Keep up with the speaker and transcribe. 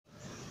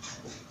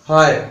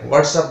Hi,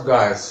 what's up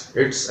guys?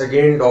 It's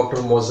again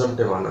Dr. Mozam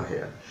Tivana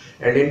here,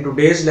 and in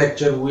today's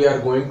lecture we are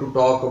going to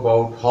talk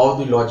about how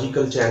the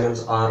logical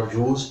channels are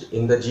used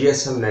in the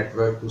GSM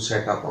network to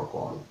set up a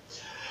call.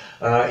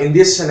 In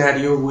this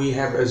scenario we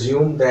have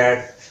assumed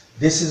that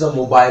this is a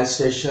mobile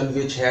station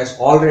which has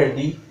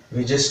already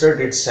registered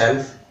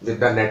itself with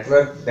the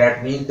network.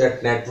 That means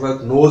that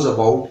network knows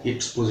about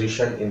its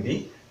position in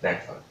the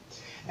network,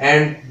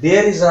 and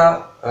there is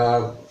a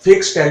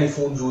fixed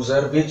telephone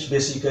user which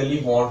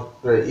basically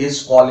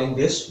is calling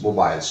this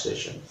mobile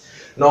station.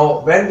 Now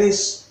when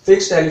this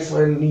fixed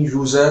telephone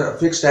user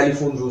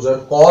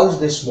calls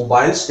this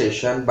mobile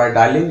station by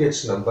dialing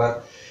its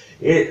number,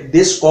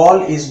 this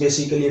call is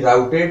basically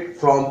routed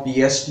from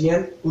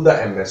PSTN to the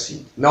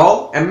MSC.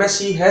 Now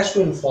MSC has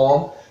to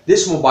inform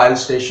this mobile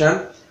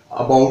station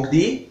about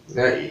the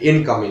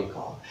incoming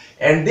call,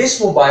 and this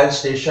mobile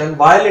station,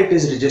 while it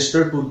is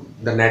registered to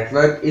the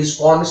network, is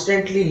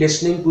constantly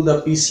listening to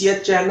the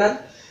PCH channel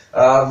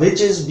which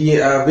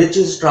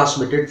is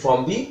transmitted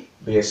from the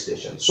base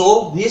station.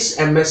 So this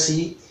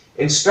MSC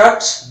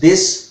instructs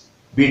this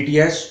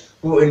BTS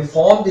to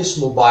inform this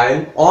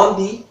mobile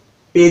on the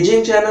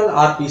paging channel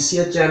or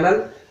PCH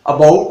channel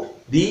about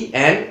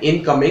an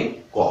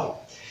incoming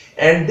call,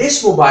 and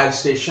this mobile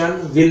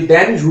station will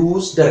then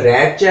use the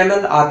RACH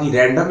channel or the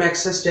random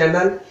access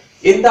channel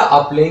in the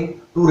uplink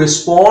to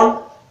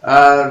respond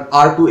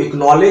or to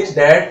acknowledge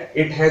that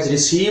it has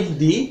received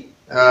the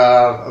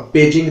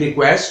paging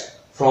request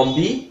from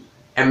the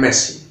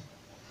MSC.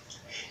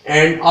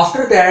 And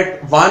after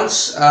that,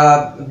 once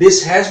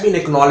this has been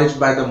acknowledged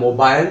by the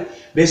mobile,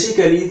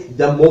 basically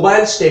the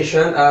mobile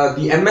station,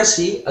 the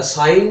MSC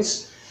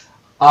assigns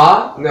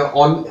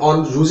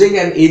on using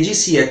an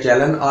AGCH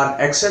channel or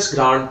access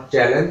grant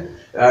channel,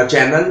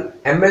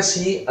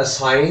 MSC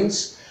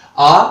assigns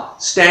a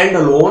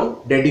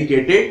standalone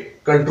dedicated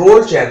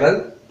control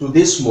channel to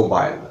this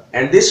mobile,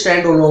 and this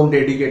standalone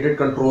dedicated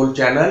control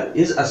channel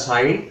is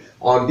assigned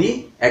on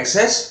the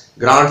access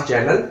grant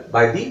channel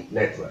by the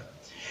network.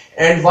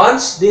 And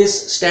once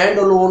this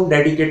standalone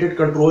dedicated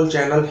control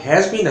channel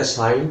has been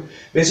assigned,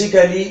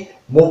 basically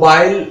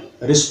mobile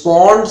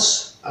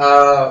responds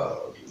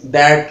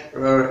that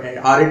or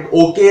it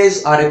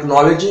okays or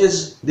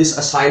acknowledges this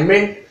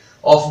assignment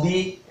of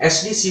the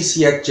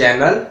SDCCH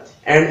channel.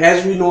 And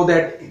as we know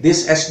that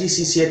this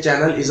SDCCH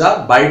channel is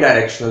a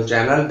bidirectional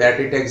channel, that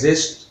it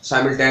exists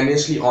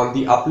simultaneously on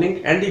the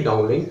uplink and the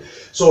downlink.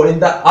 So in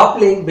the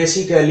uplink,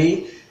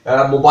 basically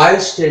mobile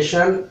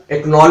station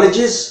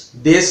acknowledges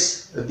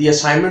the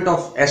assignment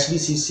of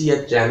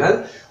SDCCH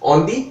channel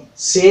on the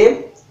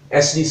same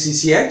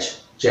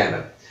SDCCH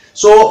channel.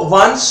 So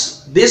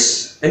once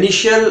this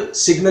initial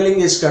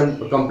signaling is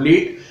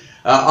complete,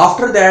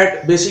 after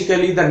that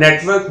basically the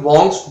network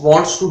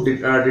wants to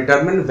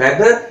determine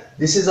whether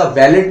this is a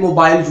valid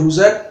mobile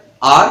user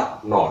or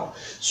not.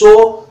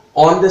 So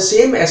on the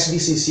same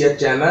SDCCH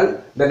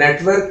channel, the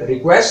network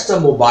requests the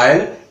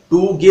mobile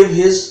to give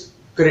his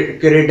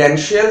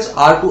credentials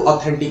or to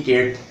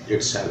authenticate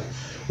itself.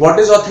 What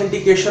is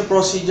authentication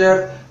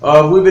procedure?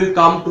 We will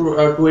come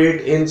to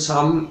it in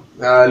some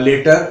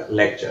later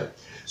lecture.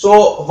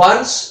 So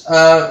once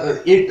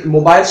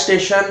mobile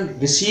station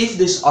receives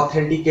this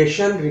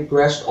authentication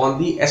request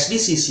on the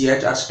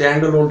SDCCH, a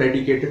standalone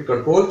dedicated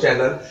control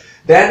channel,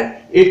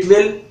 then it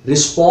will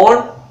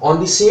respond on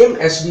the same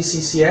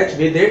SDCCH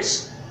with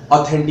its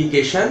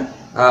authentication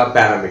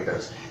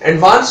parameters.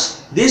 And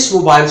once this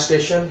mobile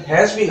station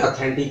has been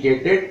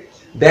authenticated,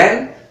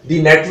 then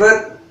the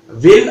network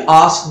will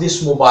ask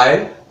this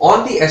mobile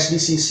on the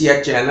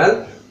SDCCH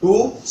channel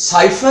to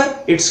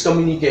cipher its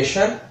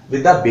communication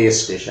with the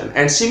base station.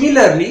 And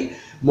similarly,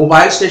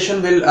 mobile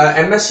station will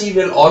MSC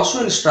will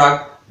also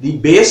instruct the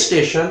base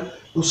station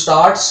to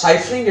start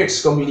ciphering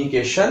its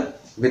communication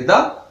with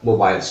the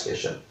mobile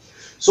station.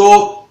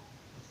 So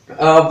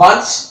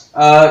once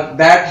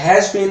that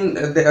has been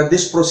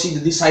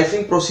the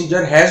ciphering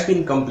procedure has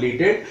been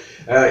completed,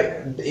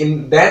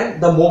 then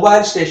the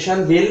mobile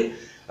station will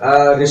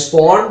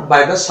respond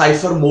by the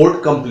cipher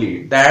mode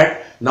complete,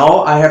 that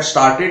now I have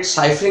started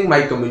ciphering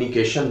my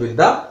communication with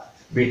the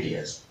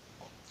BTS.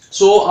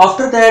 So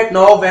after that,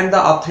 now when the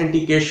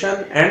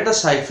authentication and the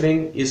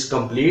ciphering is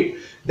complete,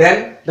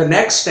 then the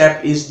next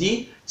step is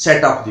the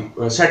setup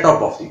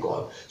of the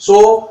call.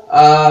 So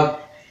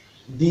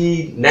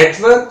the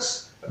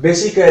networks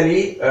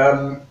basically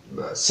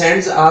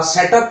sends a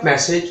setup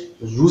message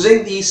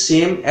using the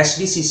same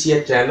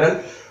SDCCH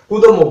channel to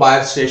the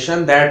mobile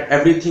station that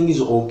everything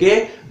is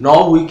okay.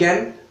 Now we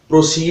can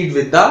proceed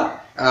with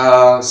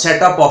the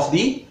setup of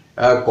the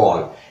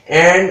call,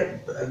 and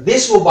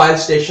this mobile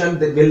station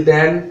will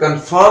then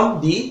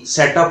confirm the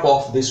setup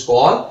of this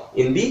call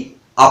in the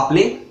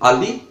uplink or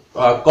the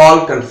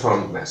call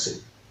confirmed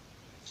message.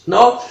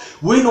 Now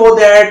we know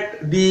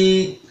that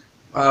the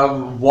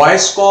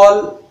voice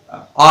call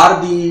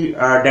or the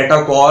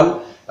data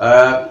call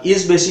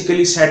is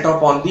basically set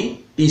up on the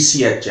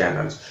TCH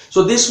channels.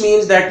 So this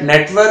means that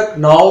network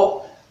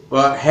now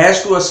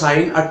has to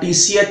assign a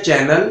TCH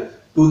channel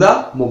to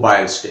the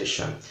mobile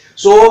station.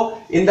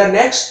 So in the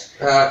next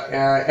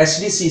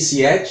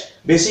SDCCH,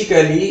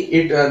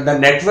 basically the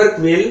network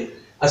will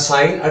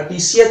assign a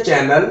TCH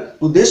channel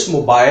to this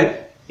mobile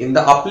in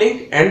the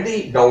uplink and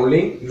the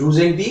downlink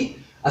using the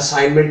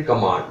assignment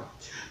command.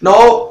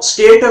 Now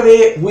straight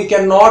away we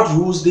cannot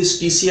use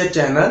this TCH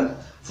channel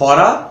for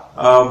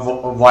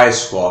a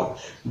voice call,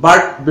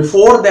 but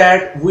before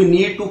that we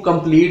need to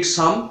complete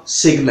some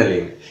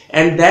signaling,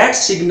 and that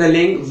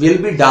signaling will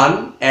be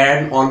done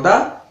and on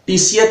the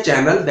TCH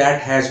channel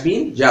that has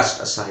been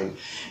just assigned.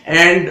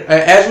 And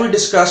as we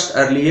discussed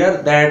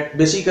earlier, that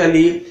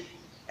basically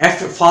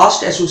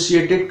fast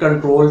associated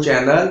control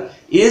channel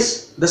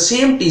is the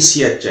same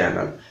TCH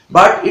channel,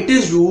 but it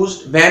is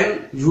used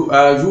when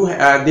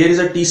there is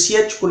a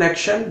TCH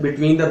connection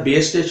between the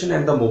base station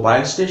and the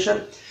mobile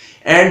station,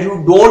 and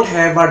you don't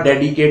have a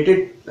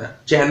dedicated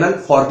channel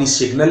for the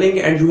signaling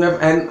and you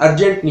have an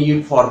urgent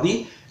need for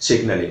the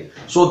signaling.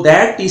 So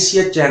that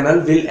TCH channel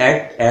will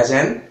act as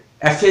an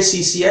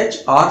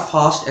FACCH or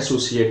fast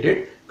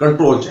associated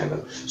control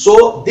channel.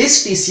 So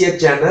this TCH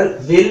channel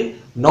will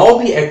now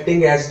be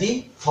acting as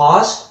the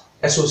fast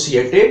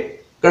associated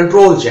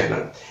control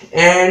channel,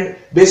 and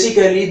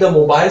basically the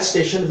mobile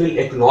station will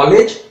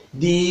acknowledge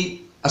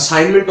the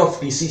assignment of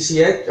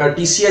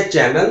TCH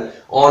channel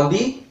on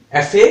the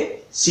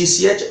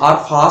FACCH or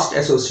fast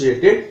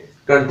associated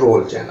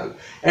control channel.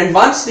 And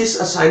once this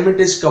assignment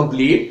is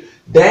complete,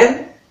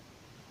 then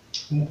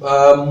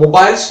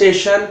mobile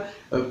station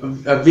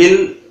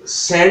will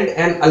send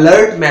an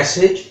alert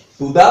message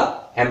to the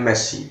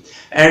MSC,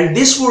 and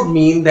this would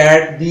mean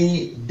that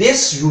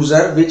this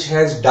user which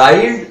has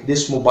dialed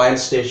this mobile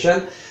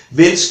station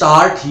will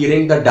start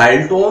hearing the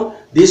dial tone.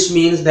 This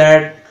means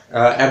that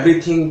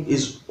everything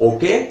is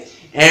okay,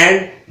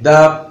 and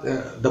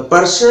the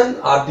person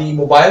or the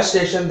mobile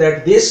station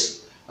that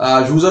this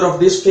user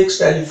of this fixed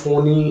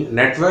telephony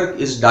network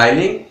is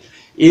dialing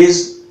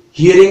is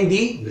hearing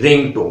the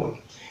ringtone.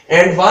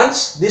 And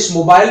once this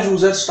mobile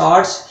user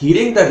starts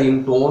hearing the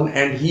ringtone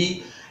and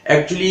he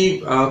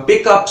actually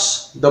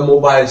picks the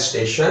mobile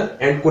station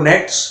and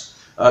connects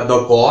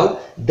the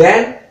call,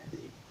 then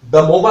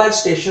the mobile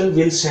station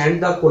will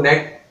send the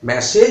connect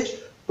message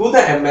to the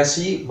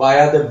MSC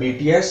via the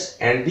BTS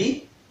and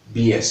the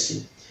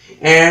BSC,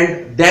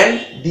 and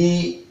then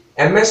the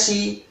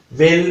MSC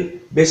will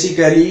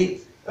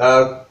basically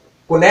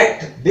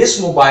connect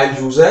this mobile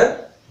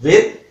user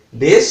with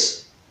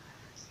this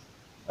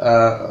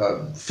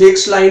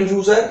fixed line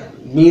user,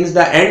 means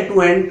the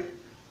end-to-end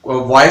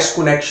voice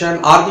connection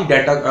or the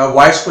data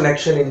voice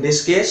connection in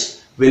this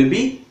case will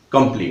be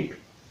complete,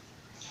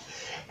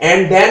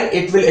 and then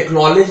it will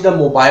acknowledge the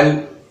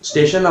mobile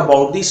station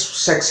about the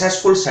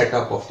successful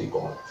setup of the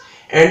call.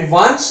 And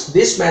once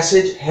this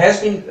message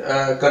has been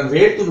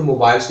conveyed to the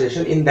mobile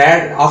station,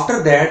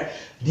 after that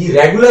the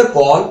regular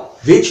call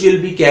which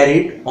will be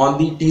carried on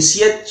the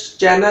TCH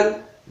channel,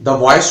 the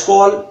voice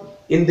call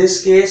in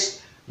this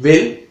case,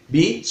 will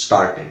be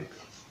started.